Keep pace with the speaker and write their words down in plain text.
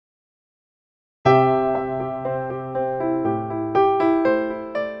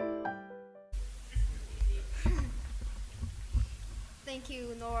Thank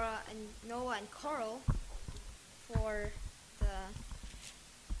you, Noah and Coral, for the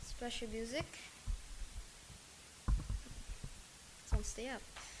special music. Don't stay up.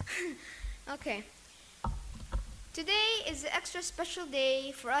 Okay. Today is an extra special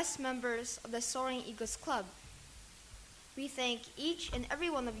day for us members of the Soaring Eagles Club. We thank each and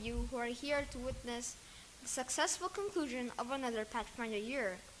every one of you who are here to witness the successful conclusion of another Pathfinder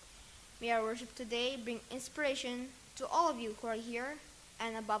year. May our worship today bring inspiration to all of you who are here,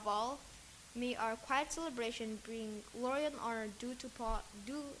 and above all, may our quiet celebration bring glory and honor due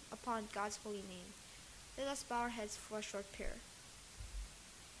upon God's holy name. Let us bow our heads for a short prayer.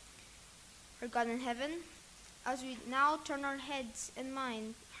 Our God in heaven, as we now turn our hearts and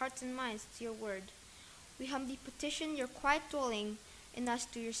minds to your word, we humbly petition your quiet dwelling in us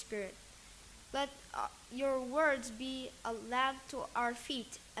through your Spirit. Let your words be a lamp to our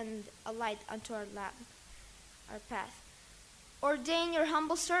feet and a light unto our path. Ordain your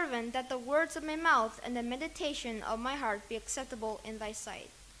humble servant that the words of my mouth and the meditation of my heart be acceptable in thy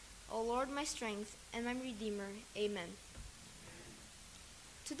sight. O Lord, my strength and my Redeemer. Amen.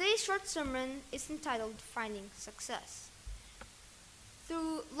 Today's short sermon is entitled Finding Success.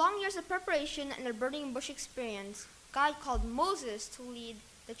 Through long years of preparation and a burning bush experience, God called Moses to lead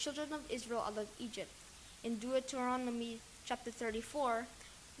the children of Israel out of Egypt. In Deuteronomy chapter 34,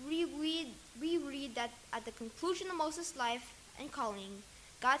 we read that at the conclusion of Moses' life and calling,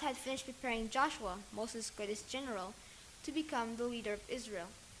 God had finished preparing Joshua, Moses' greatest general, to become the leader of Israel.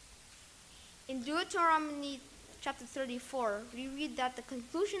 In Deuteronomy chapter 34, we read that at the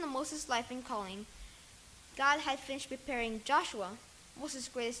conclusion of Moses' life and calling, God had finished preparing Joshua, Moses'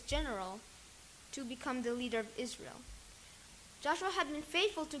 greatest general, to become the leader of Israel. Joshua had been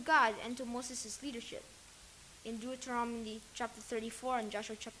faithful to God and to Moses' leadership. In Deuteronomy chapter 34 and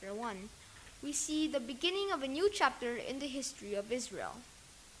Joshua chapter 1, we see the beginning of a new chapter in the history of Israel.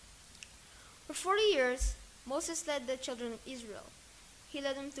 For 40 years, Moses led the children of Israel. He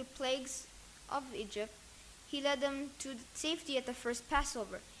led them through plagues of Egypt. He led them to safety at the first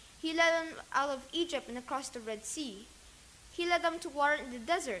Passover. He led them out of Egypt and across the Red Sea. He led them to water in the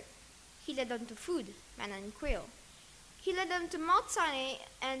desert. He led them to food, manna and quail. He led them to Mount Sinai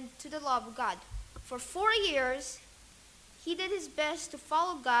and to the law of God. For 40 years, he did his best to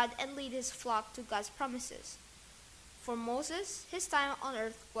follow God and lead his flock to God's promises. For Moses, his time on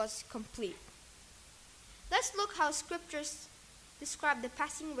earth was complete. Let's look how scriptures describe the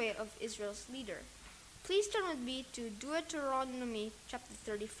passing away of Israel's leader. Please turn with me to Deuteronomy chapter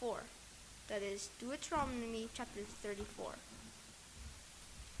 34. That is Deuteronomy chapter 34.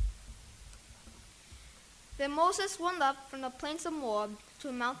 Then Moses went up from the plains of Moab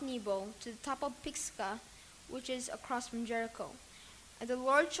to Mount Nebo, to the top of Pisgah, which is across from Jericho. And the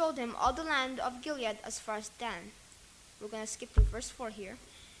Lord showed him all the land of Gilead as far as Dan. We're going to skip to verse 4 here.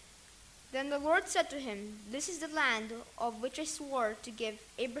 Then the Lord said to him, This is the land of which I swore to give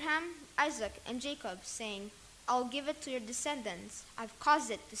Abraham, Isaac, and Jacob, saying, I will give it to your descendants. I've caused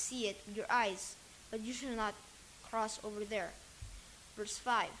it to see it with your eyes, but you shall not cross over there. Verse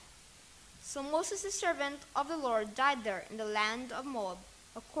 5. So Moses, the servant of the Lord, died there in the land of Moab,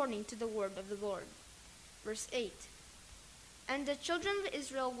 according to the word of the Lord. Verse 8. And the children of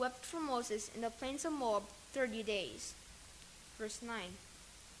Israel wept for Moses in the plains of Moab 30 days. Verse 9.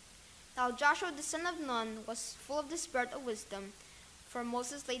 Now Joshua the son of Nun was full of the spirit of wisdom, for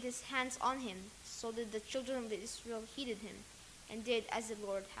Moses laid his hands on him. So did the children of Israel heeded him, and did as the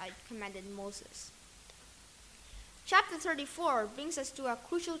Lord had commanded Moses. Chapter 34 brings us to a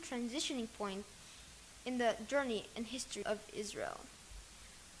crucial transitioning point in the journey and history of Israel.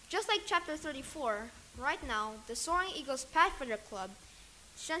 Just like chapter 34, right now, the Soaring Eagles Pathfinder Club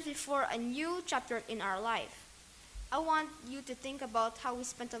stands before a new chapter in our life. I want you to think about how we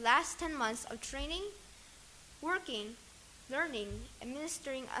spent the last 10 months of training, working, learning, and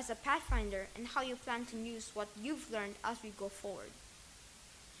ministering as a Pathfinder, and how you plan to use what you've learned as we go forward.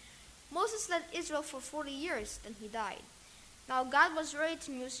 Moses led Israel for 40 years, then he died. Now God was ready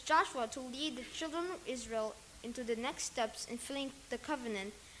to use Joshua to lead the children of Israel into the next steps in filling the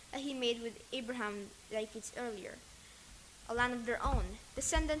covenant that he made with Abraham decades earlier. A land of their own,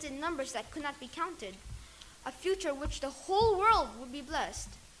 descendants in numbers that could not be counted, a future which the whole world would be blessed.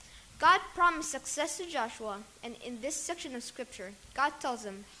 God promised success to Joshua, and in this section of scripture, God tells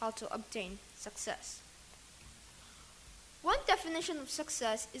him how to obtain success. One definition of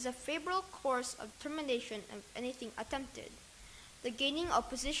success is a favorable course of termination of anything attempted, the gaining of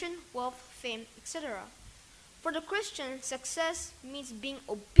position, wealth, fame, etc. For the Christian, success means being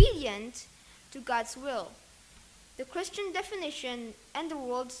obedient to God's will. The Christian definition and the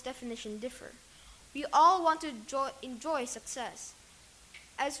world's definition differ. We all want to enjoy success.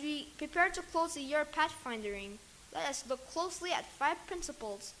 As we prepare to close the year pathfinding, let us look closely at 5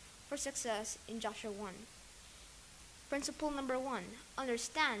 principles for success in Joshua 1. Principle number 1,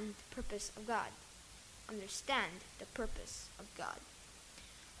 understand the purpose of God. Understand the purpose of God.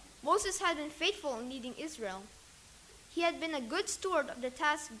 Moses had been faithful in leading Israel. He had been a good steward of the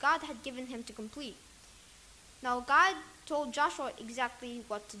task God had given him to complete. Now God told Joshua exactly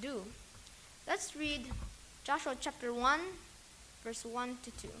what to do. Let's read Joshua chapter 1, verse 1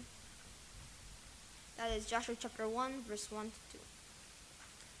 to 2. That is Joshua chapter 1, verse 1 to 2.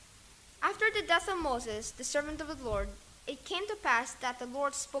 After the death of Moses, the servant of the Lord, it came to pass that the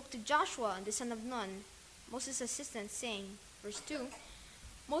Lord spoke to Joshua, the son of Nun, Moses' assistant, saying, verse 2,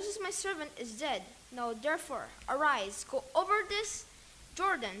 Moses my servant is dead. Now therefore, arise, go over this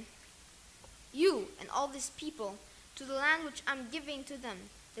Jordan, you and all these people, to the land which I am giving to them,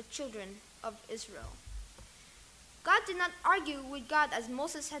 the children of Israel. God did not argue with God as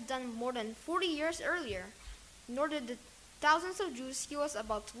Moses had done more than 40 years earlier, nor did the thousands of Jews he was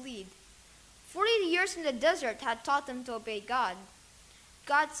about to lead. 40 years in the desert had taught them to obey God.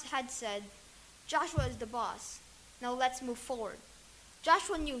 God had said, Joshua is the boss. Now let's move forward.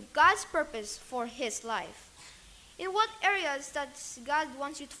 Joshua knew God's purpose for his life. In what areas does God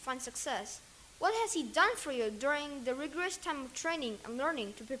wants you to find success? What has he done for you during the rigorous time of training and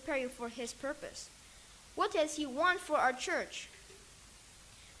learning to prepare you for his purpose? What does he want for our church?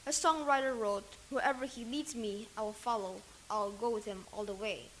 A songwriter wrote, wherever he leads me, I will follow. I'll go with him all the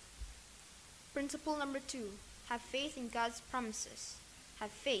way. Principle number 2, have faith in God's promises.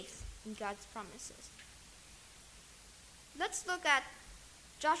 Have faith in God's promises. Let's look at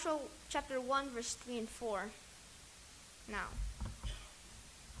Joshua chapter 1, verse 3 and 4 now,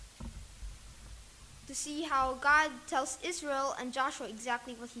 to see how God tells Israel and Joshua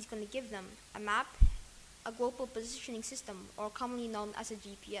exactly what he's going to give them: a map, a global positioning system, or commonly known as a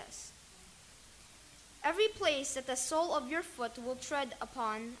GPS. Every place that the sole of your foot will tread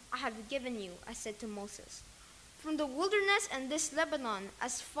upon, I have given you, I said to Moses. From the wilderness and this Lebanon,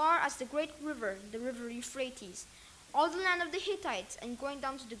 as far as the great river, the river Euphrates, all the land of the Hittites, and going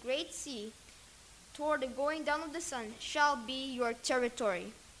down to the great sea, toward the going down of the sun, shall be your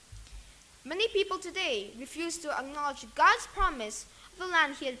territory. Many people today refuse to acknowledge God's promise of the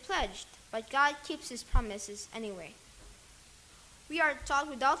land he had pledged, but God keeps his promises anyway. We are taught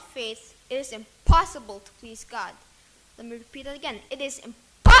without faith, it is impossible to please God. Let me repeat it again. It is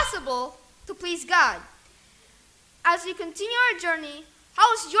impossible to please God. As we continue our journey,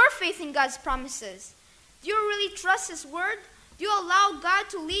 how is your faith in God's promises? Do you really trust his word? Do you allow God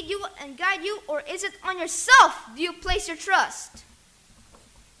to lead you and guide you, or is it on yourself do you place your trust?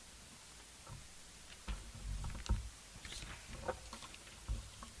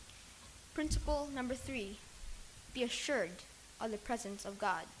 Principle number 3, be assured of the presence of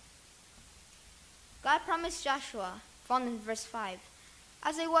God. God promised Joshua, found in verse 5,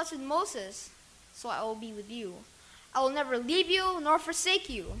 as I was with Moses, so I will be with you. I will never leave you nor forsake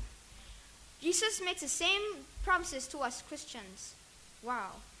you. Jesus makes the same promises to us Christians.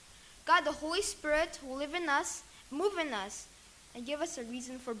 Wow. God, the Holy Spirit, will live in us, move in us, and give us a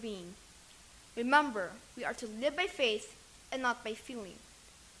reason for being. Remember, we are to live by faith and not by feeling.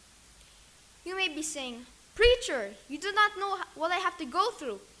 You may be saying, Preacher, you do not know what I have to go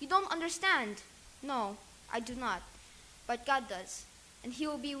through. You don't understand. No, I do not. But God does, and he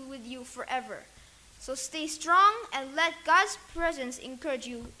will be with you forever. So stay strong and let God's presence encourage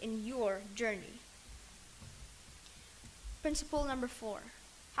you in your journey. Principle number 4,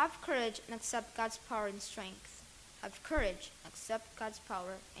 have courage and accept God's power and strength. Have courage and accept God's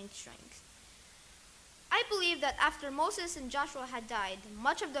power and strength. I believe that after Moses and Joshua had died,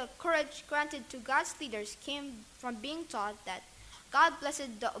 much of the courage granted to God's leaders came from being taught that God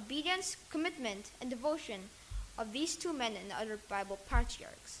blessed the obedience, commitment, and devotion of these 2 men and other Bible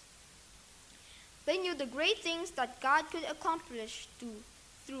patriarchs. They knew the great things that God could accomplish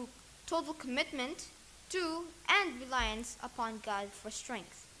through total commitment to and reliance upon God for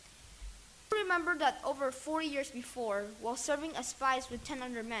strength. Remember that over 40 years before, while serving as spies with 10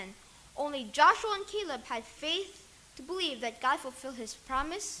 other men, only Joshua and Caleb had faith to believe that God fulfilled his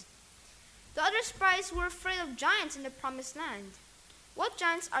promise. The other spies were afraid of giants in the promised land. What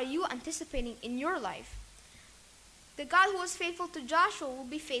giants are you anticipating in your life? The God who was faithful to Joshua will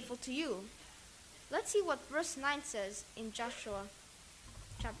be faithful to you. Let's see what verse 9 says in Joshua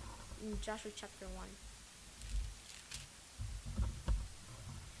chapter 1.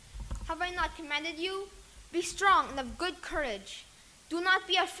 Have I not commanded you? Be strong and of good courage. Do not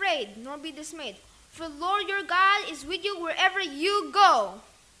be afraid, nor be dismayed, for the Lord your God is with you wherever you go.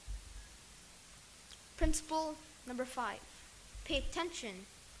 Principle number 5, pay attention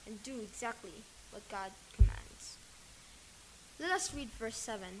and do exactly what God commands. Let us read verse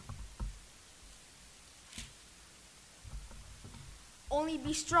 7. Only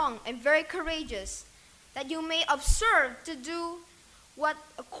be strong and very courageous, that you may observe to do what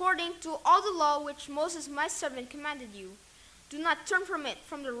according to all the law which Moses my servant commanded you. Do not turn from it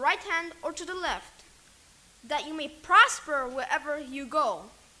from the right hand or to the left, that you may prosper wherever you go.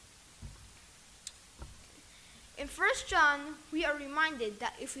 In 1 John, we are reminded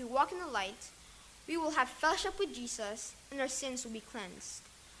that if we walk in the light, we will have fellowship with Jesus and our sins will be cleansed.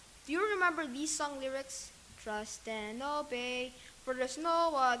 Do you remember these song lyrics? Trust and obey, for there's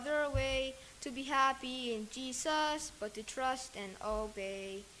no other way to be happy in Jesus but to trust and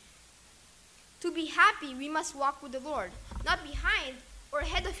obey. To be happy, we must walk with the Lord, not behind or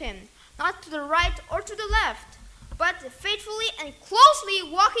ahead of Him, not to the right or to the left, but faithfully and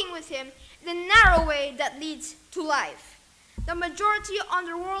closely walking with Him in the narrow way that leads to life. The majority on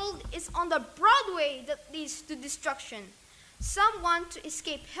the world is on the broad way that leads to destruction. Some want to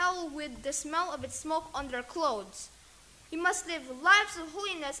escape hell with the smell of its smoke on their clothes. We must live lives of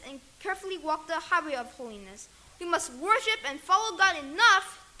holiness and carefully walk the highway of holiness. We must worship and follow God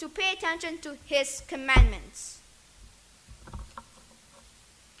enough to pay attention to His commandments.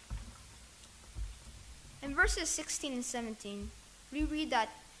 In verses 16 and 17, we read that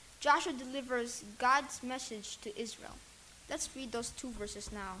Joshua delivers God's message to Israel. Let's read those two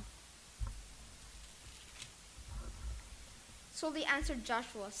verses now. So they answered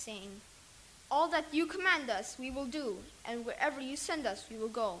Joshua, saying, all that you command us we will do, and wherever you send us we will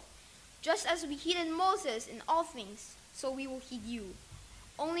go. Just as we heeded Moses in all things, so we will heed you.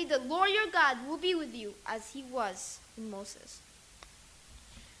 Only the Lord your God will be with you as He was with Moses.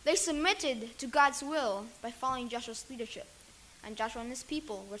 They submitted to God's will by following Joshua's leadership, and Joshua and his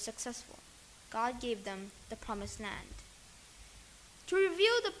people were successful. God gave them the promised land. To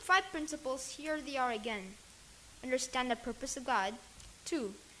review the 5 principles, here they are again. Understand the purpose of God.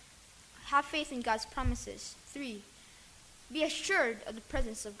 2. Have faith in God's promises. 3. Be assured of the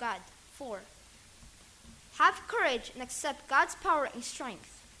presence of God. 4. Have courage and accept God's power and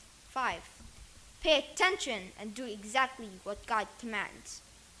strength. 5. Pay attention and do exactly what God commands.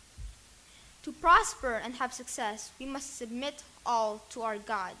 To prosper and have success, we must submit all to our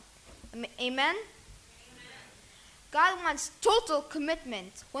God. Amen? God wants total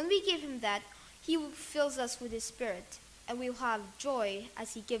commitment. When we give Him that, He fills us with His Spirit, and we will have joy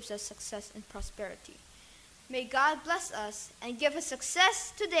as He gives us success and prosperity. May God bless us and give us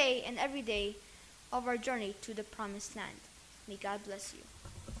success today and every day of our journey to the promised land. May God bless you.